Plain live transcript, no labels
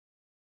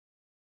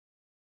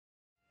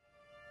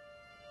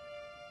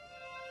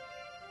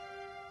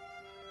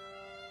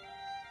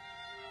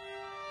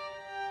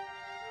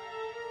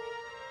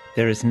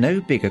There is no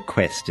bigger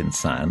quest in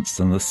science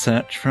than the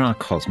search for our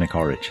cosmic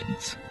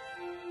origins.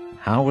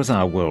 How was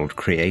our world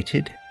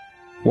created?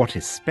 What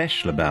is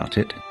special about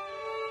it?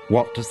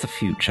 What does the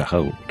future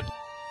hold?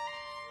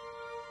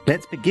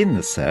 Let's begin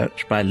the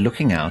search by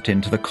looking out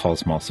into the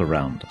cosmos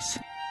around us.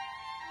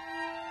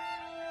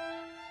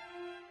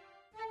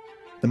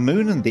 The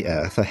Moon and the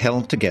Earth are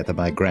held together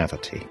by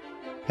gravity.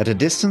 At a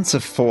distance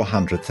of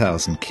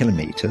 400,000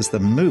 kilometres, the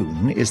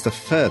Moon is the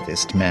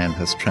furthest man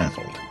has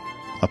travelled.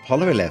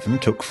 Apollo 11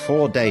 took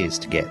 4 days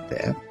to get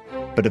there,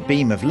 but a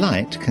beam of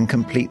light can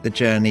complete the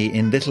journey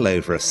in little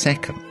over a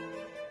second.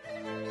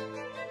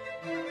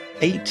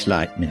 8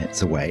 light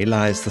minutes away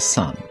lies the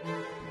Sun.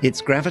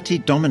 Its gravity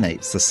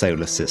dominates the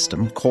solar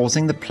system,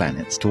 causing the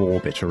planets to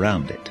orbit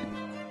around it.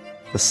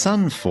 The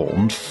Sun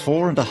formed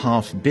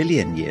 4.5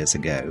 billion years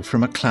ago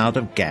from a cloud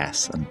of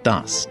gas and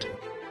dust.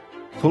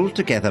 Pulled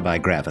together by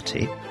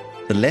gravity,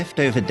 the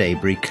leftover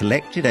debris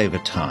collected over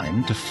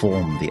time to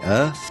form the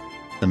Earth,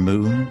 the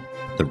Moon,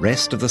 the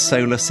rest of the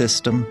solar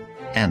system,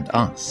 and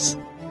us.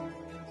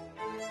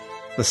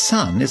 The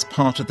Sun is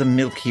part of the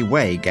Milky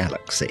Way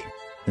galaxy.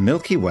 The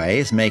Milky Way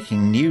is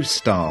making new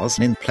stars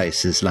in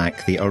places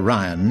like the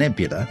Orion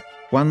Nebula,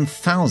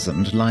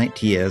 1,000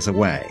 light-years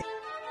away.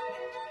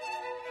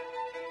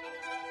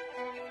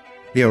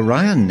 The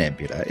Orion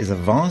Nebula is a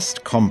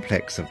vast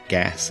complex of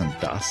gas and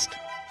dust,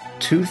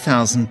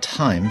 2,000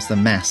 times the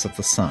mass of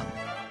the Sun.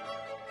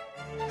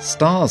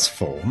 Stars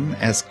form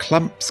as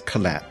clumps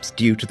collapse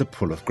due to the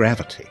pull of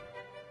gravity.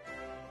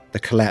 The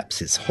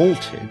collapse is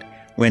halted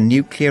when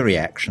nuclear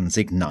reactions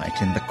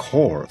ignite in the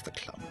core of the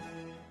clump.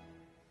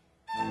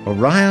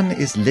 Orion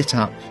is lit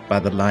up by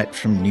the light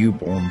from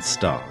newborn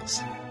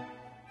stars.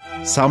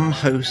 Some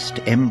host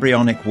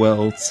embryonic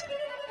worlds,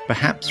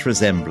 perhaps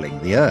resembling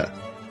the Earth.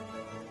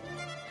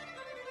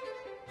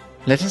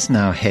 Let us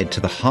now head to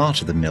the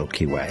heart of the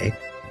Milky Way,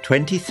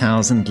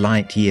 20,000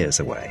 light-years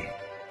away.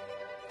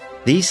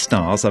 These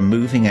stars are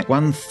moving at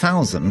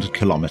 1,000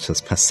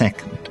 kilometers per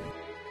second.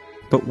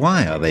 But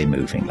why are they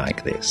moving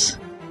like this?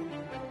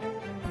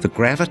 The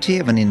gravity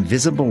of an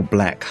invisible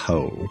black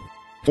hole,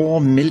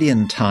 4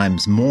 million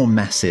times more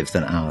massive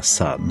than our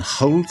Sun,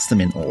 holds them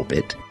in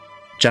orbit,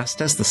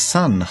 just as the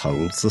Sun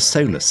holds the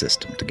solar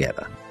system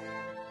together.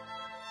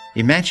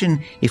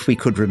 Imagine if we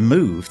could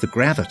remove the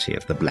gravity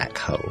of the black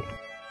hole.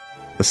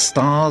 The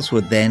stars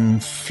would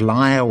then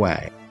fly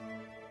away.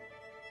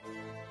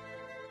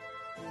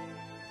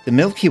 The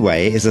Milky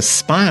Way is a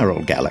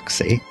spiral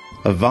galaxy,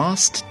 a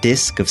vast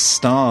disk of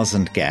stars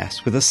and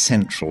gas with a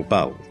central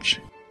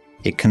bulge.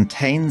 It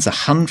contains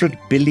 100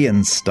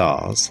 billion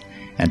stars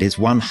and is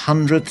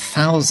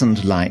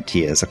 100,000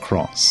 light-years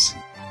across.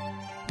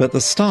 But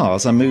the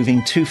stars are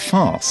moving too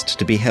fast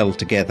to be held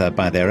together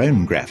by their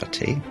own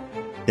gravity.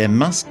 There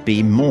must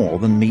be more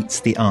than meets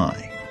the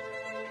eye.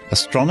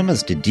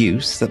 Astronomers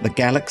deduce that the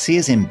galaxy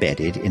is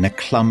embedded in a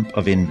clump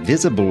of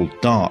invisible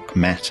dark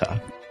matter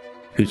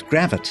whose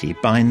gravity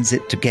binds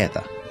it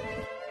together.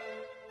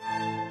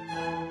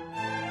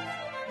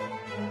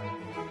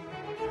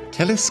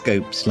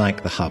 Telescopes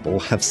like the Hubble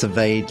have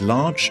surveyed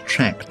large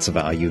tracts of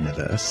our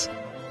universe,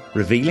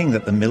 revealing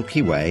that the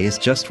Milky Way is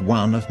just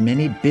one of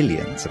many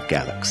billions of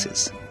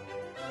galaxies.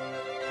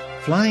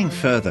 Flying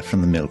further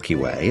from the Milky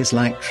Way is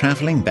like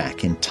travelling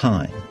back in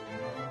time.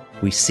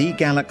 We see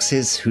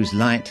galaxies whose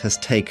light has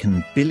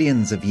taken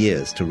billions of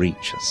years to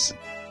reach us.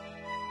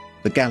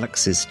 The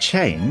galaxies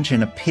change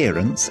in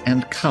appearance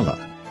and colour.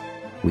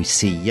 We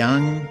see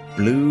young,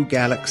 blue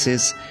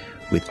galaxies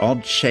with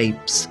odd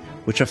shapes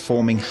which are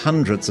forming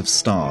hundreds of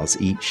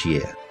stars each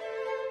year.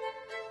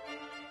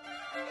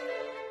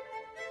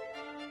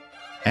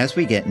 As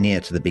we get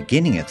near to the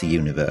beginning of the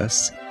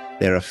universe,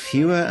 there are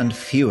fewer and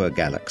fewer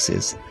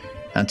galaxies,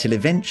 until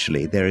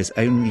eventually there is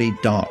only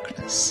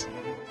darkness.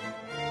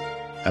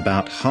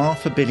 About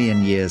 500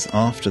 million years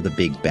after the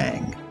Big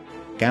Bang,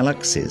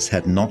 galaxies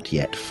had not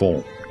yet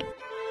formed.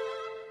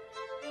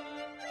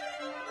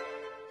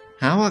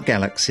 How are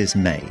galaxies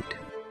made?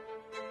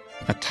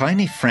 A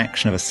tiny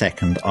fraction of a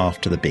second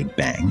after the Big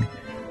Bang,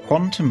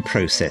 quantum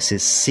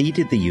processes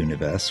seeded the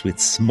universe with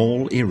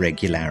small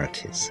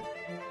irregularities.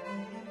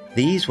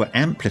 These were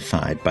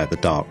amplified by the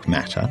dark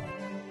matter,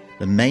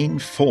 the main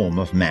form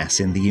of mass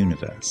in the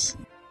universe.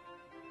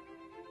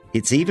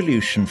 Its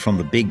evolution from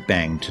the Big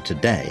Bang to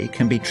today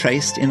can be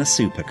traced in a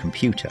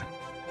supercomputer.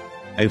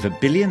 Over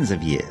billions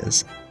of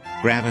years,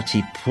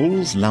 gravity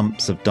pulls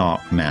lumps of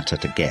dark matter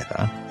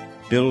together,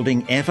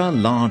 building ever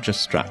larger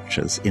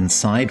structures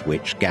inside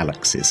which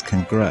galaxies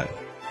can grow.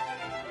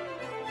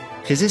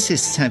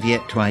 Physicists have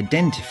yet to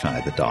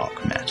identify the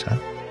dark matter.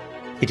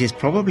 It is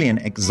probably an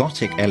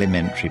exotic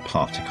elementary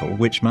particle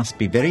which must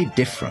be very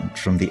different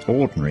from the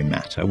ordinary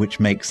matter which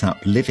makes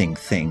up living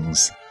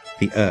things,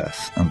 the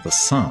Earth and the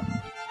Sun.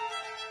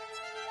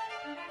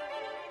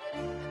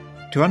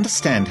 To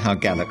understand how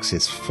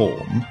galaxies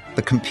form,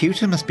 the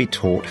computer must be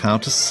taught how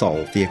to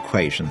solve the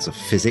equations of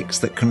physics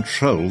that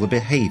control the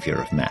behaviour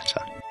of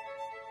matter.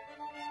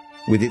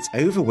 With its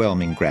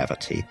overwhelming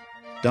gravity,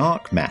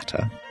 dark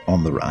matter,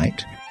 on the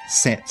right,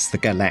 sets the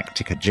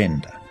galactic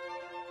agenda.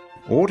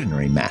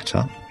 Ordinary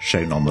matter,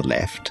 shown on the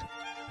left,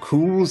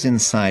 cools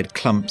inside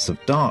clumps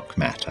of dark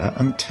matter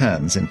and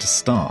turns into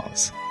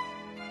stars.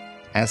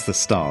 As the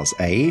stars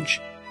age,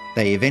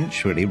 they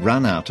eventually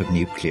run out of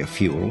nuclear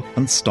fuel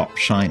and stop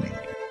shining.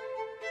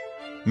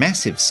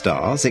 Massive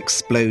stars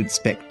explode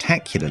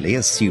spectacularly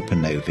as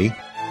supernovae,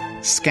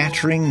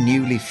 scattering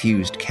newly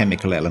fused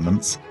chemical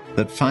elements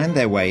that find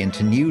their way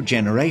into new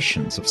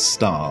generations of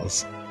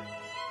stars.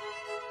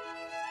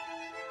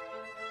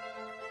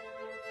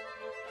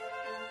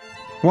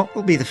 What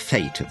will be the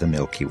fate of the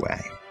Milky Way?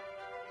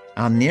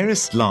 Our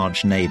nearest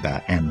large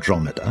neighbour,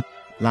 Andromeda,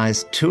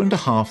 lies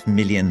 2.5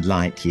 million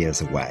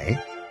light-years away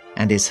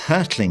and is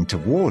hurtling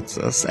towards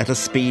us at a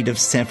speed of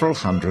several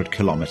hundred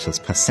kilometres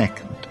per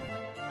second.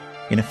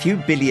 In a few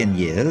billion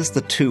years,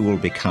 the two will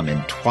become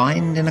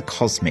entwined in a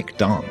cosmic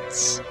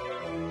dance.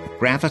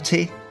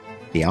 Gravity,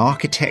 the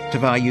architect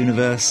of our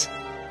universe,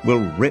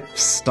 will rip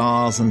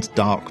stars and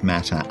dark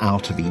matter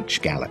out of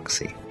each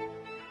galaxy.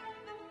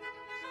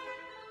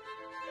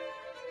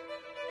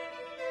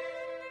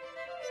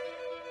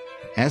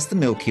 As the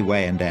Milky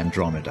Way and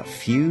Andromeda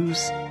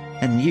fuse,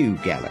 a new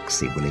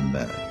galaxy will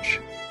emerge.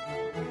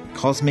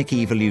 Cosmic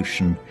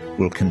evolution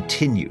will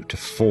continue to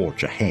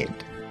forge ahead.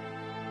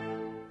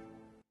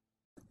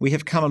 We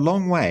have come a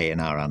long way in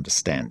our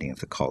understanding of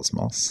the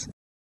cosmos.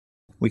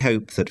 We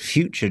hope that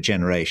future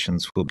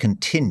generations will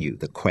continue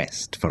the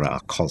quest for our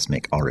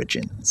cosmic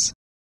origins.